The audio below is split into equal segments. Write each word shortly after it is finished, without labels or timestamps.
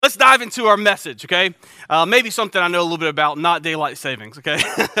let's dive into our message, okay? Maybe something I know a little bit about, not daylight savings, okay?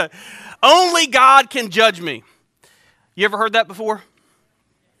 Only God can judge me. You ever heard that before?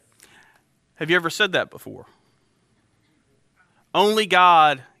 Have you ever said that before? Only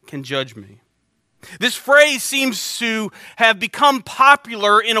God can judge me. This phrase seems to have become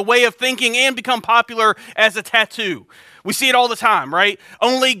popular in a way of thinking and become popular as a tattoo. We see it all the time, right?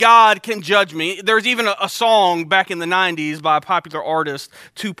 Only God can judge me. There's even a song back in the 90s by a popular artist,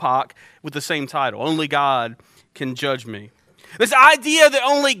 Tupac, with the same title, Only God Can Judge Me. This idea that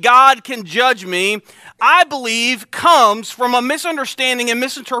only God can judge me, I believe, comes from a misunderstanding and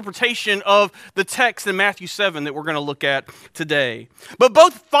misinterpretation of the text in Matthew 7 that we're going to look at today. But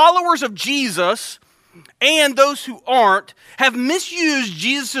both followers of Jesus and those who aren't have misused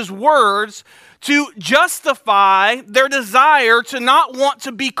Jesus' words to justify their desire to not want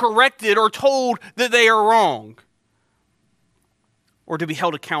to be corrected or told that they are wrong or to be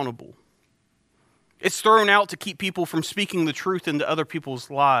held accountable. It's thrown out to keep people from speaking the truth into other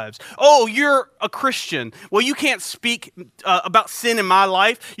people's lives. Oh, you're a Christian. Well, you can't speak about sin in my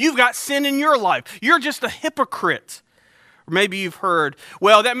life. You've got sin in your life. You're just a hypocrite. Or maybe you've heard,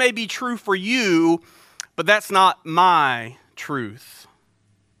 well, that may be true for you, but that's not my truth.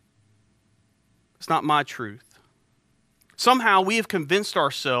 It's not my truth. Somehow we have convinced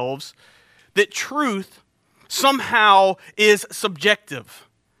ourselves that truth somehow is subjective.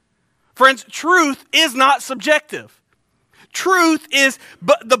 Friends, truth is not subjective. Truth is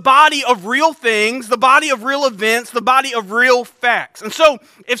the body of real things, the body of real events, the body of real facts. And so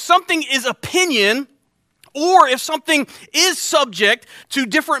if something is opinion, or if something is subject to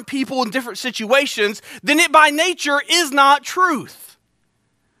different people in different situations, then it by nature is not truth.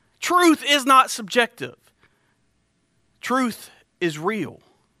 Truth is not subjective. Truth is real.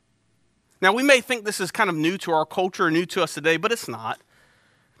 Now, we may think this is kind of new to our culture, new to us today, but it's not.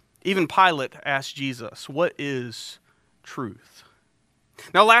 Even Pilate asked Jesus, what is truth?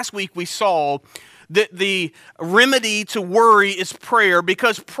 Now, last week we saw that the remedy to worry is prayer,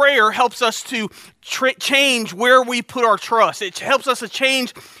 because prayer helps us to change where we put our trust. It helps us to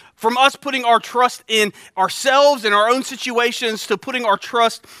change from us putting our trust in ourselves and our own situations to putting our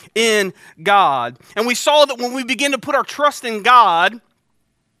trust in God. And we saw that when we begin to put our trust in God,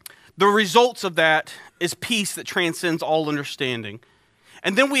 the results of that is peace that transcends all understanding.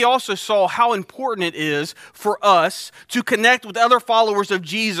 And then we also saw how important it is for us to connect with other followers of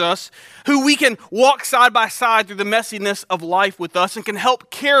Jesus who we can walk side by side through the messiness of life with us and can help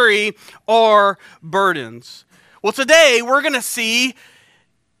carry our burdens. Well, today we're going to see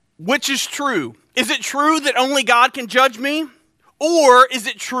which is true. Is it true that only God can judge me? Or is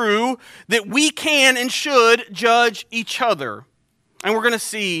it true that we can and should judge each other? And we're going to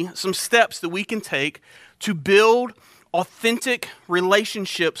see some steps that we can take to build authentic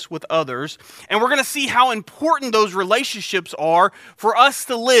relationships with others. And we're going to see how important those relationships are for us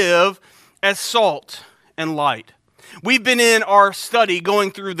to live as salt and light. We've been in our study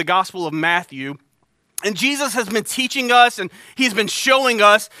going through the Gospel of Matthew, and Jesus has been teaching us and he's been showing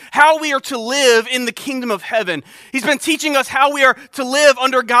us how we are to live in the kingdom of heaven. He's been teaching us how we are to live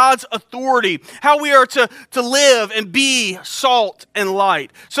under God's authority, how we are to live and be salt and light.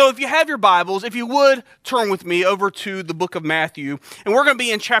 So if you have your Bibles, if you would turn with me over to the book of Matthew, and we're going to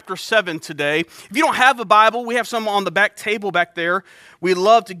be in chapter 7 today. If you don't have a Bible, we have some on the back table back there. We'd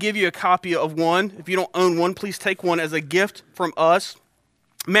love to give you a copy of one. If you don't own one, please take one as a gift from us.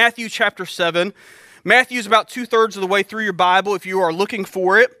 Matthew chapter 7. Matthew is about 2/3 of the way through your Bible if you are looking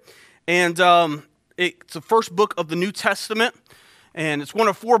for it. And it's the first book of the New Testament. And it's one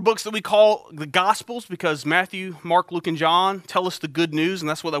of 4 books that we call the Gospels, because Matthew, Mark, Luke, and John tell us the good news. And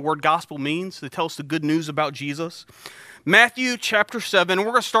that's what that word gospel means. They tell us the good news about Jesus. Matthew chapter 7, and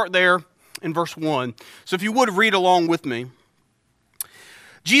we're going to start there in verse 1. So if you would read along with me.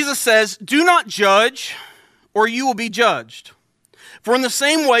 Jesus says, "Do not judge, or you will be judged. For in the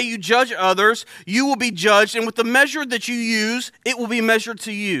same way you judge others, you will be judged, and with the measure that you use, it will be measured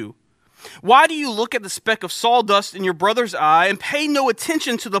to you. Why do you look at the speck of sawdust in your brother's eye and pay no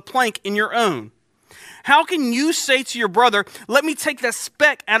attention to the plank in your own? How can you say to your brother, 'Let me take that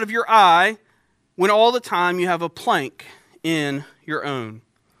speck out of your eye,' when all the time you have a plank in your own?"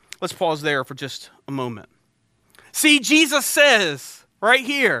 Let's pause there for just a moment. See, Jesus says right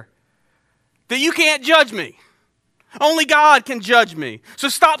here that you can't judge me. Only God can judge me. So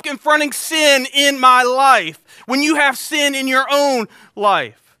stop confronting sin in my life when you have sin in your own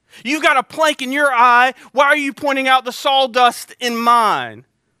life. You've got a plank in your eye. Why are you pointing out the sawdust in mine?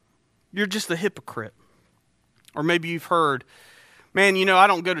 You're just a hypocrite. Or maybe you've heard, man, I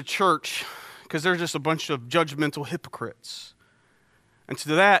don't go to church because there's just a bunch of judgmental hypocrites. And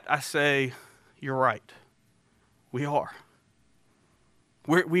to that I say, you're right. We are.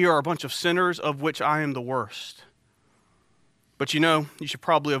 We are a bunch of sinners, of which I am the worst. But you should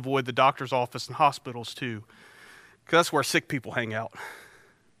probably avoid the doctor's office and hospitals too, because that's where sick people hang out.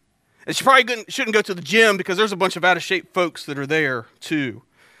 And you probably shouldn't go to the gym because there's a bunch of out-of-shape folks that are there too.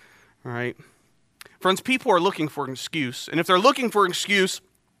 All right? Friends, people are looking for an excuse. And if they're looking for an excuse,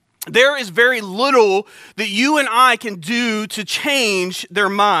 there is very little that you and I can do to change their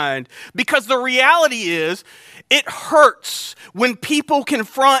mind. Because the reality is, it hurts when people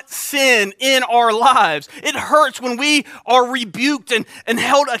confront sin in our lives. It hurts when we are rebuked and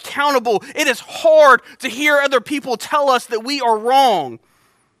held accountable. It is hard to hear other people tell us that we are wrong.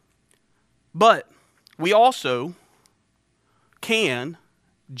 But we also can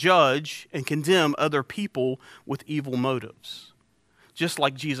judge and condemn other people with evil motives, just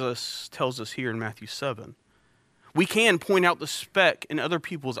like Jesus tells us here in Matthew 7. We can point out the speck in other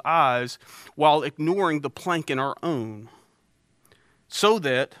people's eyes while ignoring the plank in our own, so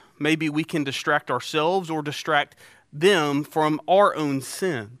that maybe we can distract ourselves or distract them from our own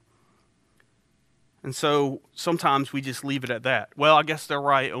sin. And so sometimes we just leave it at that. Well, I guess they're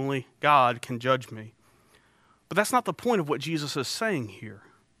right. Only God can judge me. But that's not the point of what Jesus is saying here.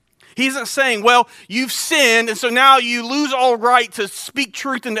 He isn't saying, well, you've sinned, and so now you lose all right to speak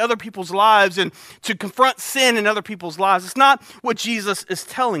truth into other people's lives and to confront sin in other people's lives. It's not what Jesus is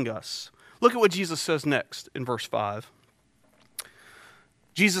telling us. Look at what Jesus says next in verse 5.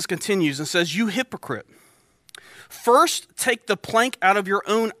 Jesus continues and says, "You hypocrite, first take the plank out of your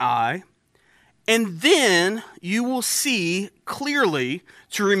own eye, and then you will see clearly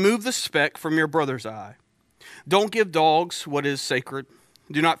to remove the speck from your brother's eye. Don't give dogs what is sacred.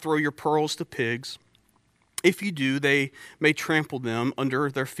 Do not throw your pearls to pigs. If you do, they may trample them under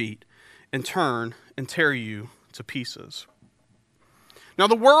their feet and turn and tear you to pieces." Now,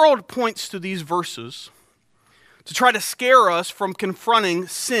 the world points to these verses to try to scare us from confronting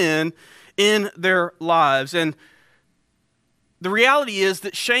sin in their lives. And the reality is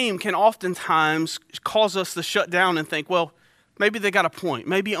that shame can oftentimes cause us to shut down and think, well, maybe they got a point.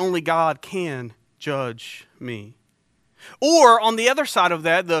 Maybe only God can judge me. Or on the other side of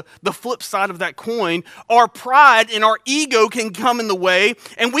that, the flip side of that coin, our pride and our ego can come in the way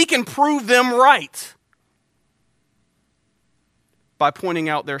and we can prove them right by pointing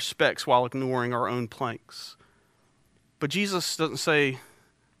out their specks while ignoring our own planks. But Jesus doesn't say,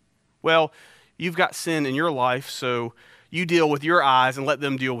 well, you've got sin in your life, so you deal with your eyes and let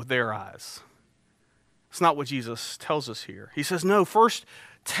them deal with their eyes. It's not what Jesus tells us here. He says, no, first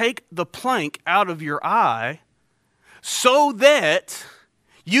take the plank out of your eye so that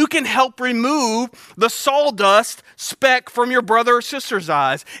you can help remove the sawdust speck from your brother or sister's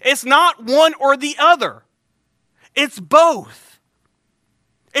eyes. It's not one or the other. It's both.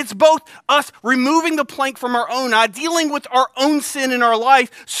 It's both us removing the plank from our own eye, dealing with our own sin in our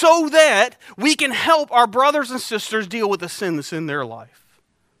life, so that we can help our brothers and sisters deal with the sin that's in their life.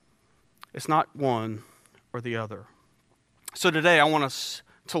 It's not one or the other. So today I want us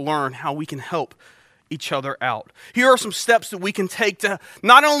to learn how we can help each other out. Here are some steps that we can take to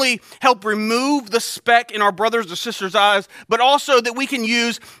not only help remove the speck in our brothers or sisters' eyes, but also that we can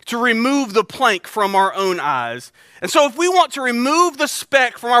use to remove the plank from our own eyes. And so if we want to remove the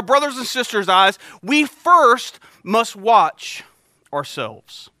speck from our brothers and sisters' eyes, we first must watch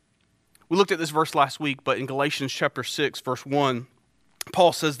ourselves. We looked at this verse last week, but in Galatians chapter 6, verse 1,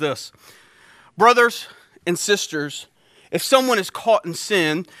 Paul says this, "Brothers and sisters, if someone is caught in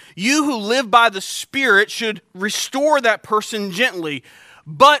sin, you who live by the Spirit should restore that person gently.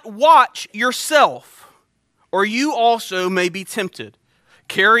 But watch yourself, or you also may be tempted.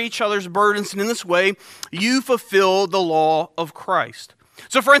 Carry each other's burdens, and in this way, you fulfill the law of Christ."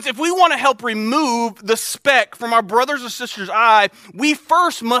 So friends, if we want to help remove the speck from our brothers and sisters' eye, we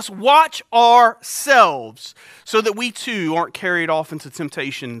first must watch ourselves so that we too aren't carried off into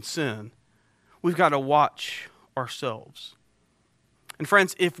temptation and sin. We've got to watch ourselves. And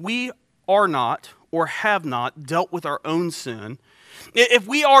friends, if we are not or have not dealt with our own sin, if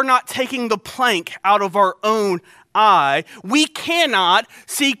we are not taking the plank out of our own eye, we cannot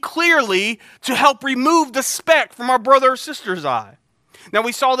see clearly to help remove the speck from our brother or sister's eye. Now,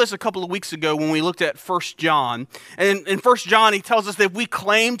 we saw this a couple of weeks ago when we looked at 1 John. And in 1 John, he tells us that if we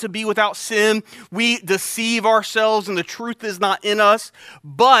claim to be without sin, we deceive ourselves and the truth is not in us.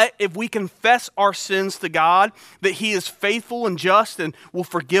 But if we confess our sins to God, that he is faithful and just and will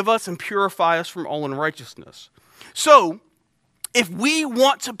forgive us and purify us from all unrighteousness. So, if we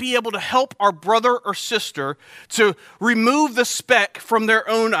want to be able to help our brother or sister to remove the speck from their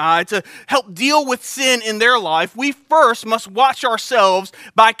own eye, to help deal with sin in their life, we first must watch ourselves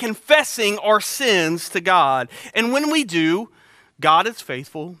by confessing our sins to God. And when we do, God is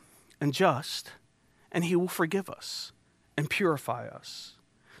faithful and just, and he will forgive us and purify us.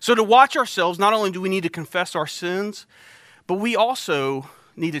 So to watch ourselves, not only do we need to confess our sins, but we also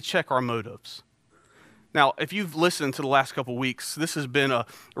need to check our motives. Now, if you've listened to the last couple of weeks, this has been a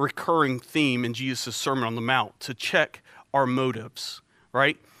recurring theme in Jesus' Sermon on the Mount, to check our motives,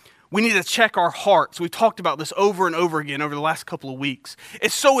 right? We need to check our hearts. We talked about this over and over again over the last couple of weeks.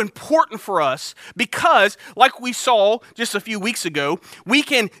 It's so important for us because, like we saw just a few weeks ago, we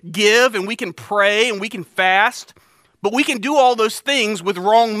can give and we can pray and we can fast, but we can do all those things with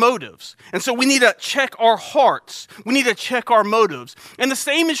wrong motives. And so we need to check our hearts. We need to check our motives. And the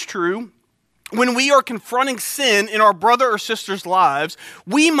same is true when we are confronting sin in our brother or sister's lives.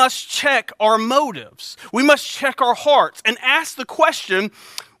 We must check our motives. We must check our hearts and ask the question,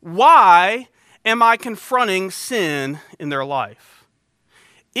 why am I confronting sin in their life?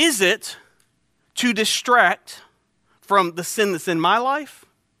 Is it to distract from the sin that's in my life?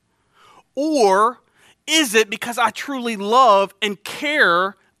 Or is it because I truly love and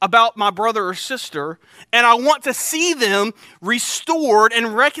care about my brother or sister, and I want to see them restored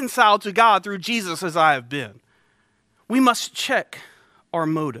and reconciled to God through Jesus as I have been? We must check our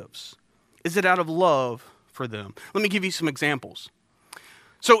motives. Is it out of love for them? Let me give you some examples.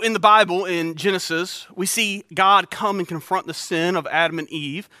 So in the Bible, in Genesis, we see God come and confront the sin of Adam and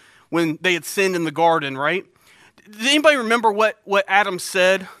Eve when they had sinned in the garden, right? Does anybody remember what Adam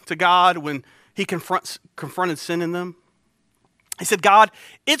said to God when he confronted sin in them? He said, God,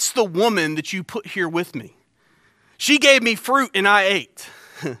 it's the woman that you put here with me. She gave me fruit and I ate.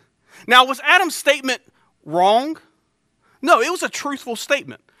 Now, was Adam's statement wrong? No, it was a truthful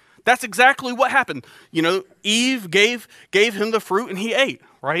statement. That's exactly what happened. You know, Eve gave him the fruit and he ate,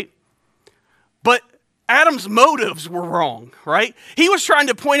 right? But Adam's motives were wrong, right? He was trying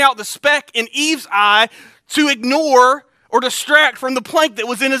to point out the speck in Eve's eye to ignore or distract from the plank that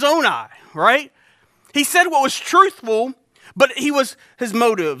was in his own eye, right? He said what was truthful, but his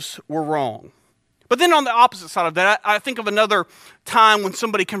motives were wrong. But then on the opposite side of that, I think of another time when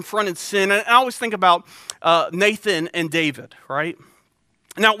somebody confronted sin. And I always think about Nathan and David, right?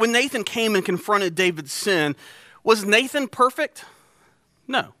 Now, when Nathan came and confronted David's sin, was Nathan perfect?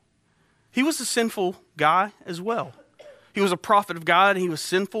 No. He was a sinful guy as well. He was a prophet of God, and he was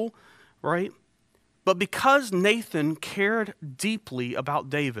sinful, right? But because Nathan cared deeply about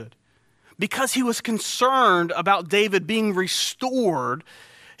David, because he was concerned about David being restored,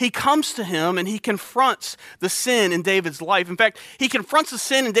 he comes to him and he confronts the sin in David's life. In fact, he confronts the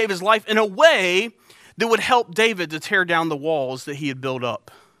sin in David's life in a way that would help David to tear down the walls that he had built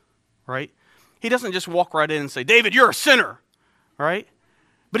up, right? He doesn't just walk right in and say, David, you're a sinner, right?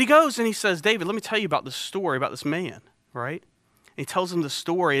 But he goes and he says, David, let me tell you about this story about this man, right? And he tells him the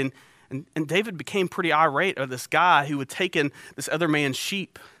story, and David became pretty irate of this guy who had taken this other man's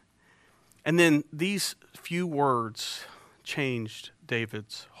sheep. And then these few words changed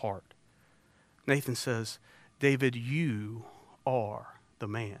David's heart. Nathan says, David, you are the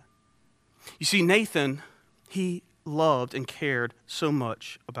man. You see, Nathan, he loved and cared so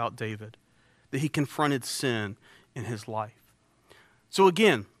much about David that he confronted sin in his life. So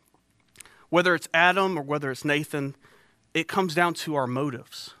again, whether it's Adam or whether it's Nathan, it comes down to our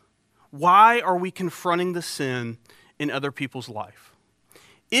motives. Why are we confronting the sin in other people's life?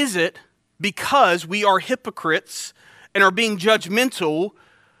 Is it because we are hypocrites and are being judgmental,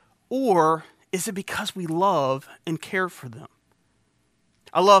 or is it because we love and care for them?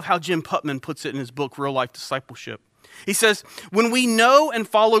 I love how Jim Putman puts it in his book, Real Life Discipleship. He says, when we know and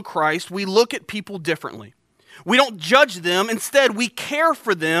follow Christ, we look at people differently. We don't judge them. Instead, we care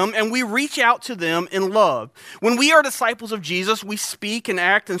for them and we reach out to them in love. When we are disciples of Jesus, we speak and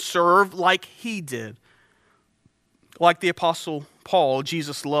act and serve like he did. Like the Apostle Paul,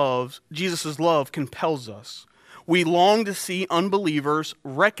 Jesus' love compels us. We long to see unbelievers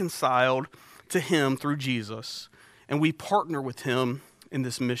reconciled to him through Jesus, and we partner with him in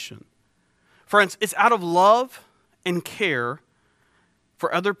this mission. Friends, it's out of love and care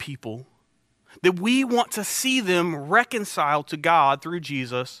for other people that we want to see them reconciled to God through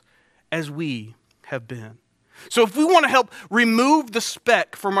Jesus as we have been. So if we want to help remove the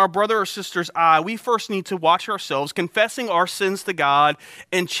speck from our brother or sister's eye, we first need to watch ourselves, confessing our sins to God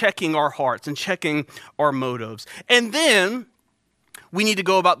and checking our hearts and checking our motives. And then we need to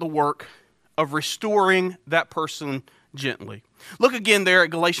go about the work of restoring that person gently. Look again there at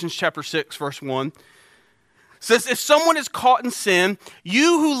Galatians chapter 6, verse 1. says, if someone is caught in sin,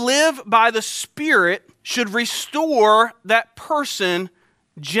 you who live by the Spirit should restore that person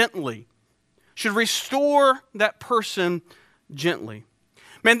gently. Should restore that person gently.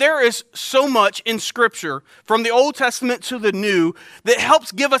 Man, there is so much in Scripture, from the Old Testament to the New, that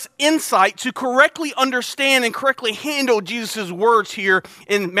helps give us insight to correctly understand and correctly handle Jesus' words here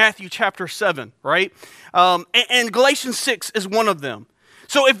in Matthew chapter 7, right? And Galatians 6 is one of them.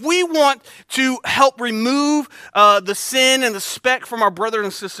 So if we want to help remove the sin and the speck from our brothers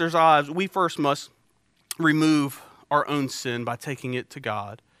and sisters' eyes, we first must remove our own sin by taking it to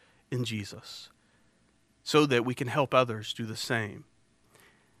God in Jesus, so that we can help others do the same.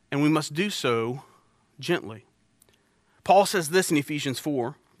 And we must do so gently. Paul says this in Ephesians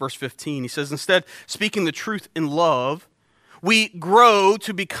 4, verse 15. He says, instead, speaking the truth in love, we grow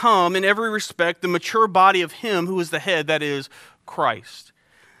to become, in every respect, the mature body of Him who is the head, that is, Christ.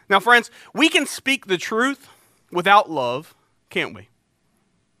 Now, friends, we can speak the truth without love, can't we?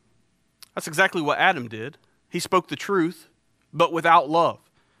 That's exactly what Adam did. He spoke the truth, but without love.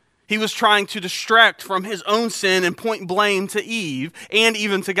 He was trying to distract from his own sin and point blame to Eve and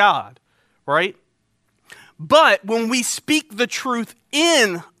even to God, right? But when we speak the truth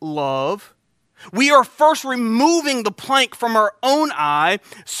in love, we are first removing the plank from our own eye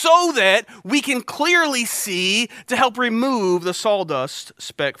so that we can clearly see to help remove the sawdust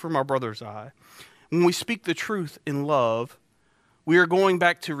speck from our brother's eye. When we speak the truth in love, we are going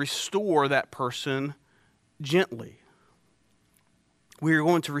back to restore that person gently. We are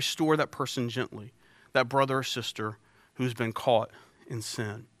going to restore that person gently, that brother or sister who's been caught in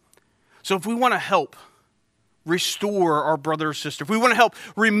sin. So if we want to help restore our brother or sister, if we want to help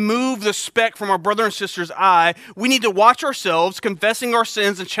remove the speck from our brother and sister's eye, we need to watch ourselves, confessing our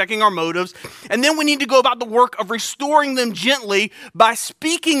sins and checking our motives. And then we need to go about the work of restoring them gently by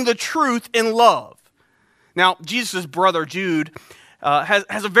speaking the truth in love. Now, Jesus' brother, Jude,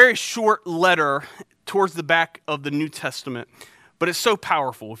 has a very short letter towards the back of the New Testament. But it's so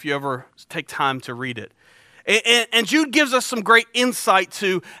powerful if you ever take time to read it. And Jude gives us some great insight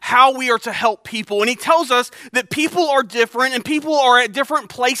to how we are to help people. And he tells us that people are different and people are at different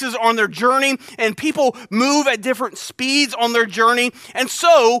places on their journey and people move at different speeds on their journey. And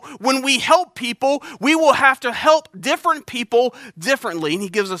so when we help people, we will have to help different people differently. And he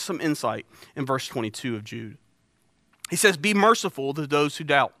gives us some insight in verse 22 of Jude. He says, be merciful to those who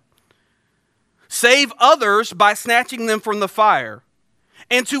doubt. Save others by snatching them from the fire.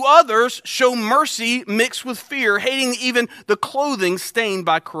 And to others, show mercy mixed with fear, hating even the clothing stained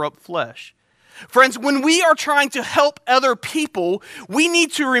by corrupt flesh. Friends, when we are trying to help other people, we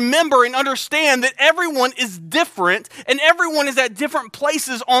need to remember and understand that everyone is different and everyone is at different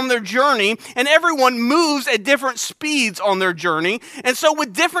places on their journey and everyone moves at different speeds on their journey. And so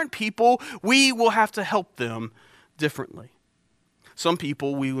with different people, we will have to help them differently. Some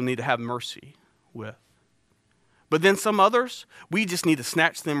people we will need to have mercy with. But then some others, we just need to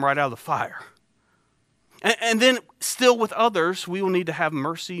snatch them right out of the fire. And then still with others, we will need to have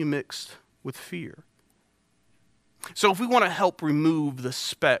mercy mixed with fear. So if we want to help remove the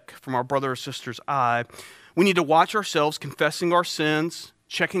speck from our brother or sister's eye, we need to watch ourselves, confessing our sins,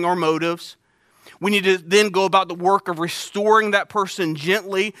 checking our motives. We need to then go about the work of restoring that person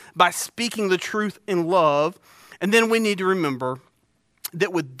gently by speaking the truth in love. And then we need to remember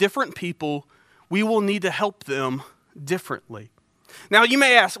that with different people, we will need to help them differently. Now, you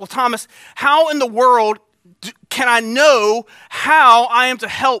may ask, well, Thomas, how in the world can I know how I am to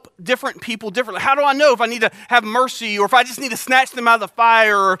help different people differently? How do I know if I need to have mercy or if I just need to snatch them out of the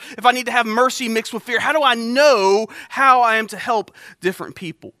fire or if I need to have mercy mixed with fear? How do I know how I am to help different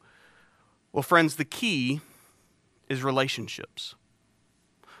people? Well, friends, the key is relationships.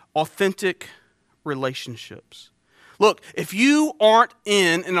 Authentic relationships. Look, if you aren't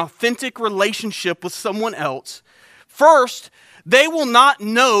in an authentic relationship with someone else, first, they will not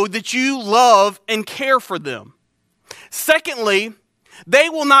know that you love and care for them. Secondly, they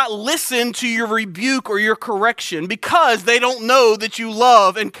will not listen to your rebuke or your correction because they don't know that you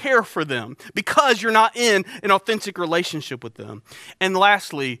love and care for them, because you're not in an authentic relationship with them. And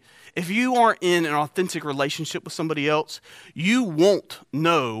lastly, if you aren't in an authentic relationship with somebody else, you won't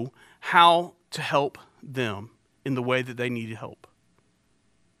know how to help them in the way that they need help.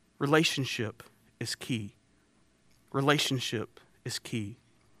 Relationship is key. Relationship is key.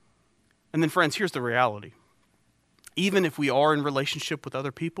 And then, friends, here's the reality. Even if we are in relationship with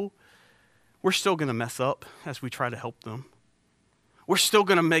other people, we're still going to mess up as we try to help them. We're still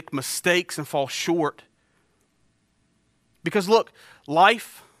going to make mistakes and fall short. Because look,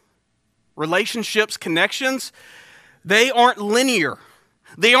 life, relationships, connections, they aren't linear.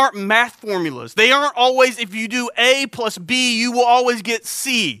 They aren't math formulas. They aren't always, if you do A plus B, you will always get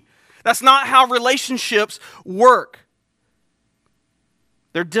C. That's not how relationships work.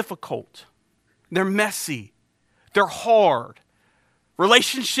 They're difficult. They're messy. They're hard.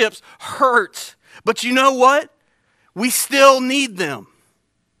 Relationships hurt. But you know what? We still need them.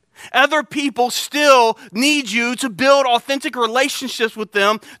 Other people still need you to build authentic relationships with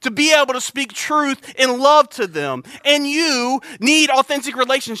them, to be able to speak truth and love to them. And you need authentic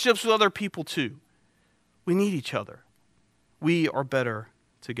relationships with other people too. We need each other. We are better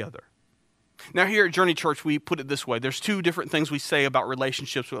together. Now here at Journey Church, we put it this way. There's two different things we say about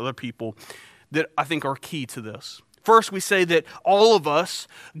relationships with other people that I think are key to this. First, we say that all of us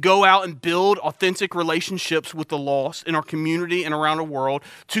go out and build authentic relationships with the lost in our community and around the world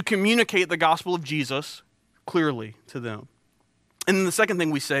to communicate the gospel of Jesus clearly to them. And then the second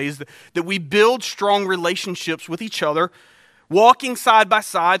thing we say is that we build strong relationships with each other, walking side by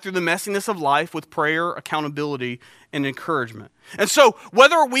side through the messiness of life with prayer, accountability, and encouragement. And so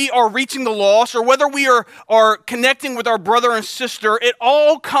whether we are reaching the lost or whether we are connecting with our brother and sister, it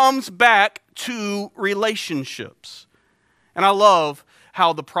all comes back to relationships. And I love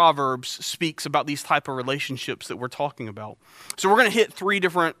how the Proverbs speaks about these type of relationships that we're talking about. So we're going to hit three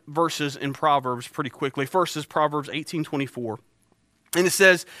different verses in Proverbs pretty quickly. First is Proverbs 18:24. And it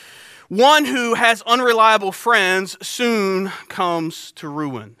says, "One who has unreliable friends soon comes to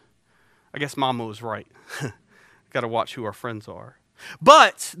ruin." I guess Mama was right. Got to watch who our friends are.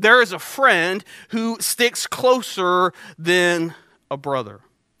 "But there is a friend who sticks closer than a brother."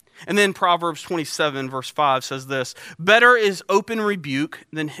 And then Proverbs 27 verse 5 says this, "Better is open rebuke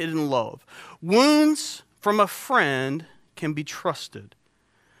than hidden love. Wounds from a friend can be trusted,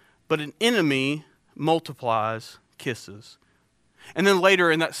 but an enemy multiplies kisses." And then later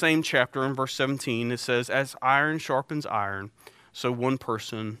in that same chapter in verse 17, it says, "As iron sharpens iron, so one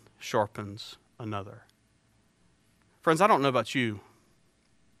person sharpens another." Friends, I don't know about you,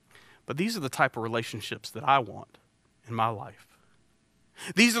 but these are the type of relationships that I want in my life.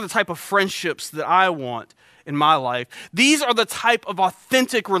 These are the type of friendships that I want in my life. These are the type of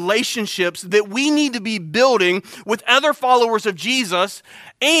authentic relationships that we need to be building with other followers of Jesus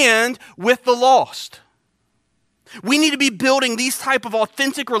and with the lost. We need to be building these type of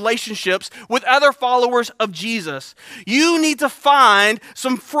authentic relationships with other followers of Jesus. You need to find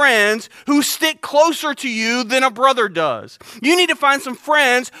some friends who stick closer to you than a brother does. You need to find some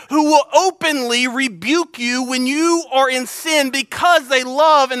friends who will openly rebuke you when you are in sin because they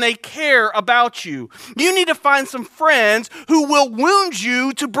love and they care about you. You need to find some friends who will wound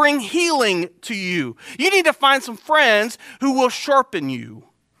you to bring healing to you. You need to find some friends who will sharpen you,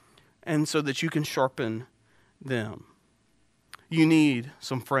 and so that you can sharpen them. You need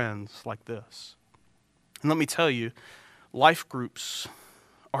some friends like this. And let me tell you, life groups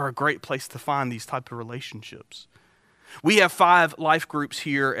are a great place to find these type of relationships. We have 5 life groups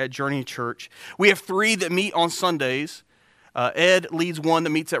here at Journey Church. We have 3 that meet on Sundays. Ed leads one that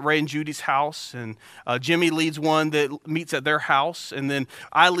meets at Ray and Judy's house, and Jimmy leads one that meets at their house, and then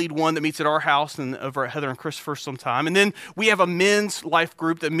I lead one that meets at our house and over at Heather and Christopher sometime. And then we have a men's life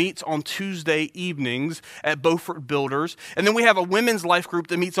group that meets on Tuesday evenings at Beaufort Builders. And then we have a women's life group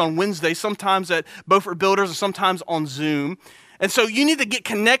that meets on Wednesday, sometimes at Beaufort Builders and sometimes on Zoom. And so you need to get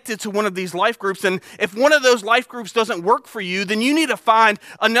connected to one of these life groups. And if one of those life groups doesn't work for you, then you need to find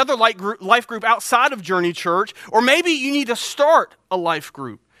another life group outside of Journey Church, or maybe you need to start a life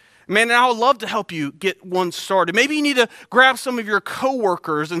group. Man, and I would love to help you get one started. Maybe you need to grab some of your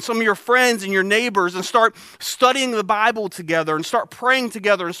coworkers and some of your friends and your neighbors and start studying the Bible together and start praying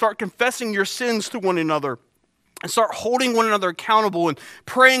together and start confessing your sins to one another and start holding one another accountable and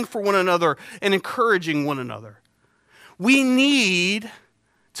praying for one another and encouraging one another. We need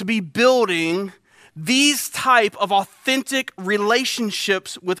to be building these type of authentic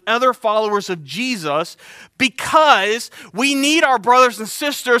relationships with other followers of Jesus because we need our brothers and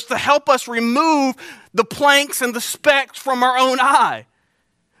sisters to help us remove the planks and the specks from our own eye.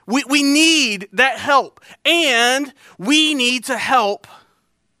 We need that help, and we need to help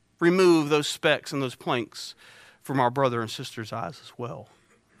remove those specks and those planks from our brother and sister's eyes as well.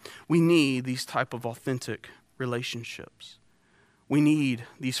 We need these type of authentic relationships. We need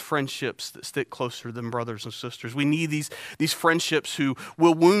these friendships that stick closer than brothers and sisters. We need these friendships who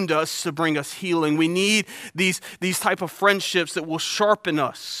will wound us to bring us healing. We need these type of friendships that will sharpen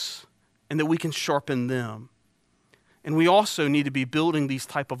us and that we can sharpen them. And we also need to be building these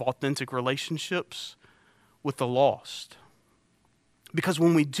type of authentic relationships with the lost. Because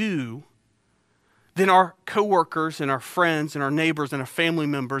when we do, then our coworkers and our friends and our neighbors and our family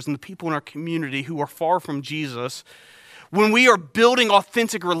members and the people in our community who are far from Jesus when we are building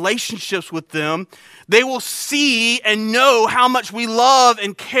authentic relationships with them, they will see and know how much we love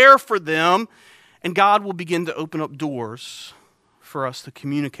and care for them, and God will begin to open up doors for us to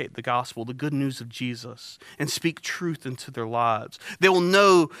communicate the gospel, the good news of Jesus, and speak truth into their lives. They will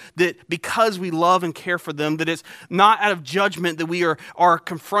know that because we love and care for them, that it's not out of judgment that we are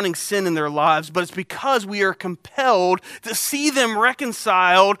confronting sin in their lives, but it's because we are compelled to see them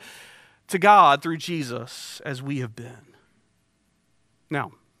reconciled to God through Jesus as we have been.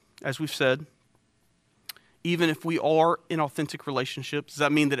 Now, as we've said, even if we are in authentic relationships, does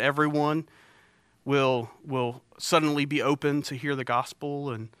that mean that everyone will suddenly be open to hear the gospel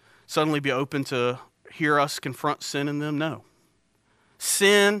and suddenly be open to hear us confront sin in them? No.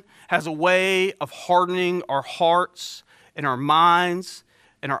 Sin has a way of hardening our hearts and our minds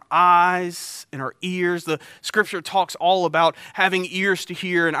and our eyes and our ears. The scripture talks all about having ears to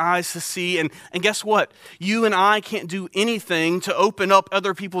hear and eyes to see. And guess what? You and I can't do anything to open up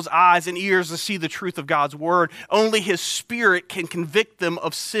other people's eyes and ears to see the truth of God's word. Only His Spirit can convict them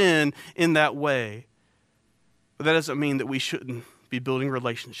of sin in that way. But that doesn't mean that we shouldn't be building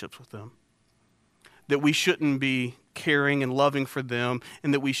relationships with them, that we shouldn't be caring and loving for them,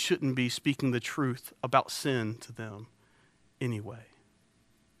 and that we shouldn't be speaking the truth about sin to them anyway.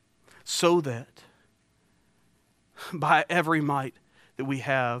 So that by every might that we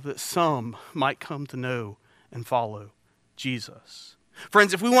have, that some might come to know and follow Jesus.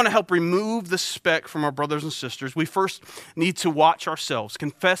 Friends, if we want to help remove the speck from our brothers and sisters, we first need to watch ourselves,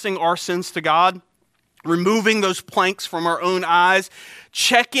 confessing our sins to God, removing those planks from our own eyes,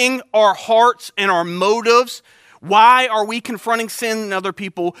 checking our hearts and our motives. Why are we confronting sin in other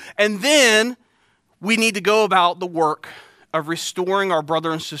people? And then we need to go about the work of restoring our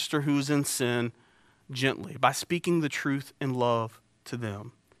brother and sister who's in sin gently by speaking the truth in love to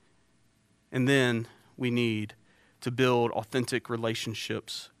them. And then we need to build authentic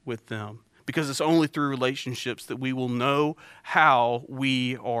relationships with them, because it's only through relationships that we will know how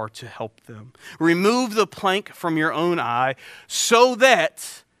we are to help them. Remove the plank from your own eye so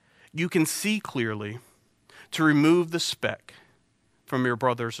that you can see clearly to remove the speck from your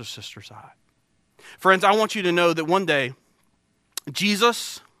brother's or sister's eye. Friends, I want you to know that one day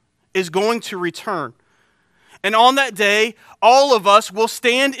Jesus is going to return. And on that day, all of us will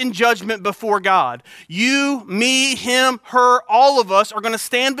stand in judgment before God. You, me, him, her, all of us are going to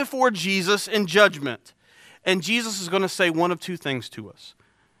stand before Jesus in judgment. And Jesus is going to say one of two things to us.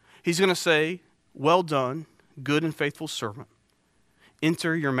 He's going to say, "Well done, good and faithful servant.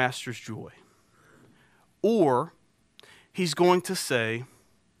 Enter your master's joy." Or he's going to say,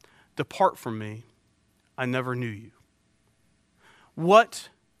 "Depart from me, I never knew you." What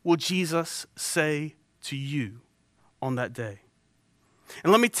will Jesus say to you on that day?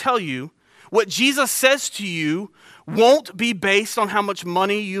 And let me tell you, what Jesus says to you won't be based on how much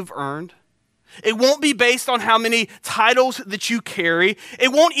money you've earned. It won't be based on how many titles that you carry.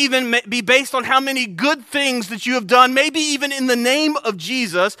 It won't even be based on how many good things that you have done, maybe even in the name of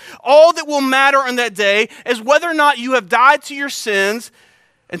Jesus. All that will matter on that day is whether or not you have died to your sins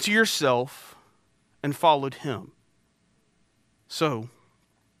and to yourself and followed Him. So,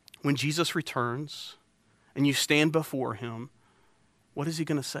 when Jesus returns and you stand before Him, what is He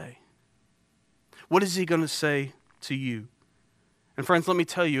going to say? What is He going to say to you? And friends, let me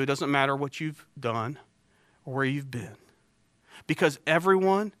tell you, it doesn't matter what you've done or where you've been, because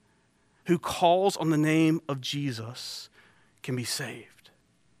everyone who calls on the name of Jesus can be saved.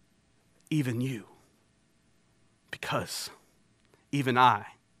 Even you. Because even I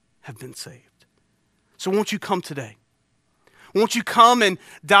have been saved. So won't you come today? Won't you come and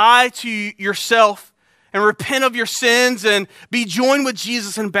die to yourself and repent of your sins and be joined with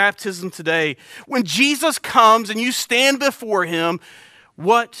Jesus in baptism today? When Jesus comes and you stand before Him,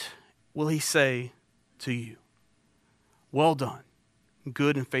 what will He say to you? "Well done,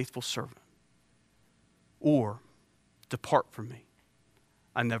 good and faithful servant." Or, "Depart from me,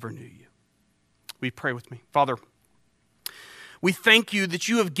 I never knew you." Will you pray with me? Father, we thank You that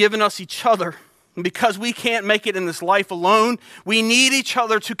You have given us each other. Because we can't make it in this life alone, we need each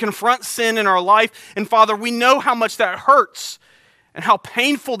other to confront sin in our life. And Father, we know how much that hurts and how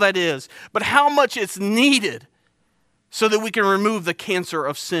painful that is, but how much it's needed so that we can remove the cancer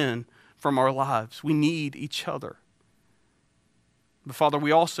of sin from our lives. We need each other. But Father,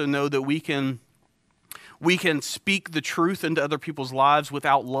 we also know that we can speak the truth into other people's lives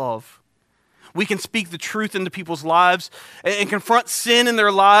without love. We can speak the truth into people's lives and confront sin in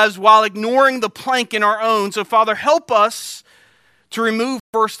their lives while ignoring the plank in our own. So, Father, help us to remove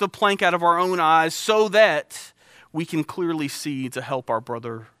first the plank out of our own eyes so that we can clearly see to help our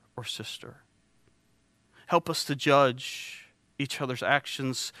brother or sister. Help us to judge each other's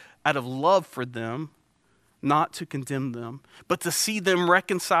actions out of love for them, not to condemn them, but to see them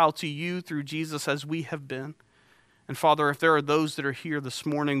reconciled to you through Jesus as we have been. And Father, if there are those that are here this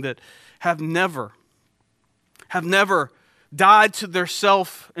morning that have never died to their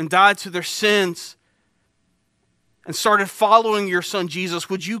self and died to their sins and started following your Son Jesus,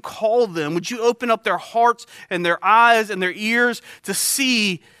 would you call them? Would you open up their hearts and their eyes and their ears to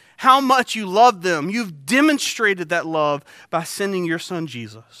see how much you love them? You've demonstrated that love by sending your Son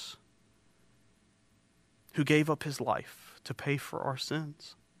Jesus, who gave up his life to pay for our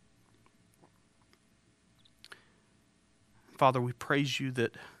sins. Father, we praise you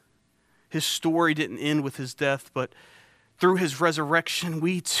that his story didn't end with his death, but through his resurrection,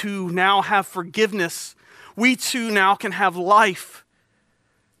 we too now have forgiveness. We too now can have life.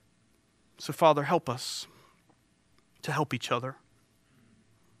 So, Father, help us to help each other.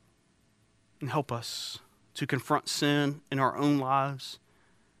 And help us to confront sin in our own lives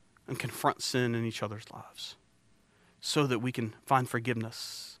and confront sin in each other's lives so that we can find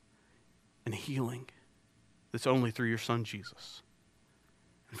forgiveness and healing that's only through your Son, Jesus.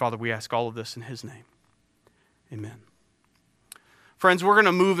 And Father, we ask all of this in his name. Amen. Friends, we're going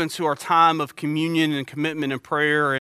to move into our time of communion and commitment and prayer.